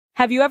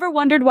Have you ever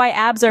wondered why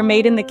abs are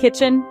made in the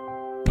kitchen?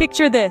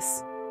 Picture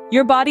this.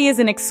 Your body is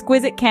an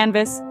exquisite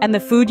canvas, and the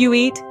food you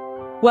eat?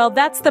 Well,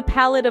 that's the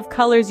palette of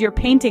colors you're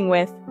painting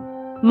with.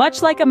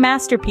 Much like a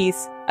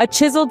masterpiece, a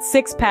chiseled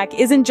six-pack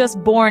isn't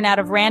just born out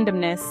of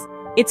randomness.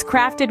 It's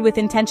crafted with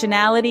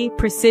intentionality,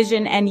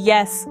 precision, and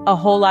yes, a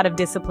whole lot of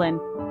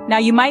discipline. Now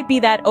you might be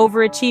that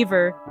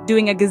overachiever,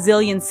 doing a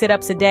gazillion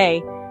sit-ups a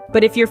day,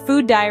 but if your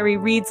food diary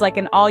reads like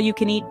an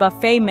all-you-can-eat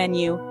buffet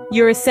menu,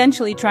 you're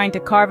essentially trying to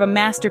carve a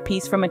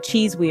masterpiece from a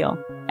cheese wheel.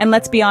 And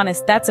let's be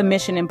honest, that's a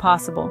mission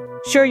impossible.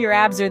 Sure, your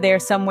abs are there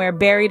somewhere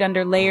buried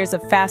under layers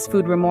of fast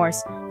food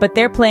remorse, but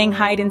they're playing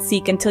hide and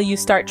seek until you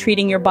start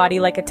treating your body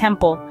like a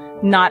temple,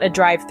 not a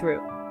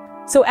drive-thru.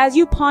 So as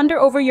you ponder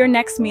over your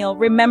next meal,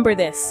 remember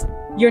this.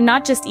 You're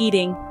not just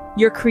eating,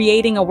 you're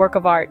creating a work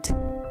of art.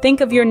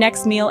 Think of your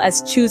next meal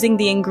as choosing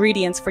the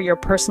ingredients for your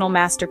personal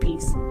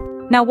masterpiece.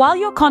 Now, while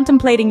you're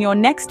contemplating your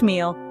next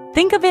meal,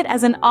 think of it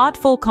as an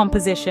artful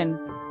composition.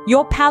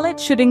 Your palette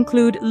should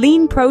include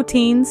lean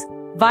proteins,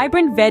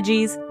 vibrant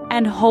veggies,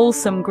 and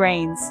wholesome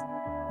grains.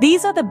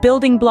 These are the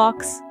building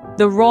blocks,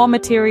 the raw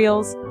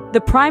materials,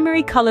 the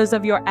primary colors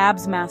of your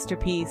abs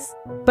masterpiece.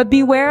 But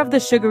beware of the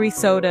sugary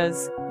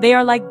sodas. They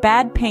are like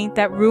bad paint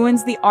that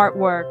ruins the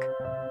artwork.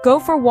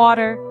 Go for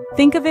water.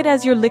 Think of it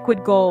as your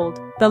liquid gold,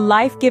 the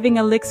life-giving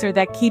elixir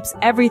that keeps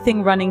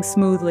everything running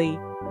smoothly.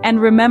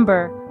 And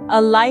remember,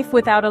 a life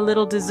without a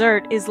little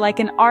dessert is like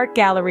an art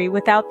gallery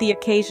without the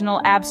occasional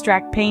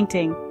abstract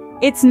painting.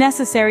 It's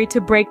necessary to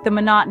break the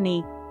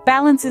monotony.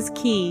 Balance is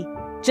key.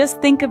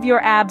 Just think of your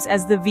abs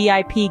as the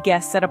VIP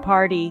guests at a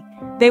party.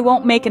 They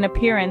won't make an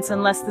appearance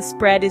unless the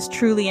spread is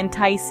truly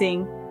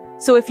enticing.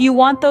 So if you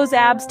want those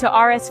abs to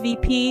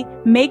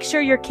RSVP, make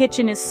sure your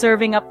kitchen is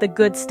serving up the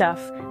good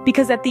stuff.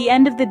 Because at the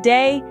end of the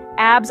day,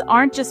 abs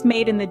aren't just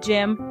made in the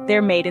gym,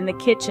 they're made in the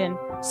kitchen.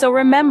 So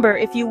remember,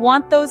 if you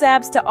want those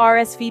abs to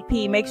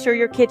RSVP, make sure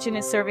your kitchen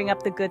is serving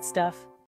up the good stuff.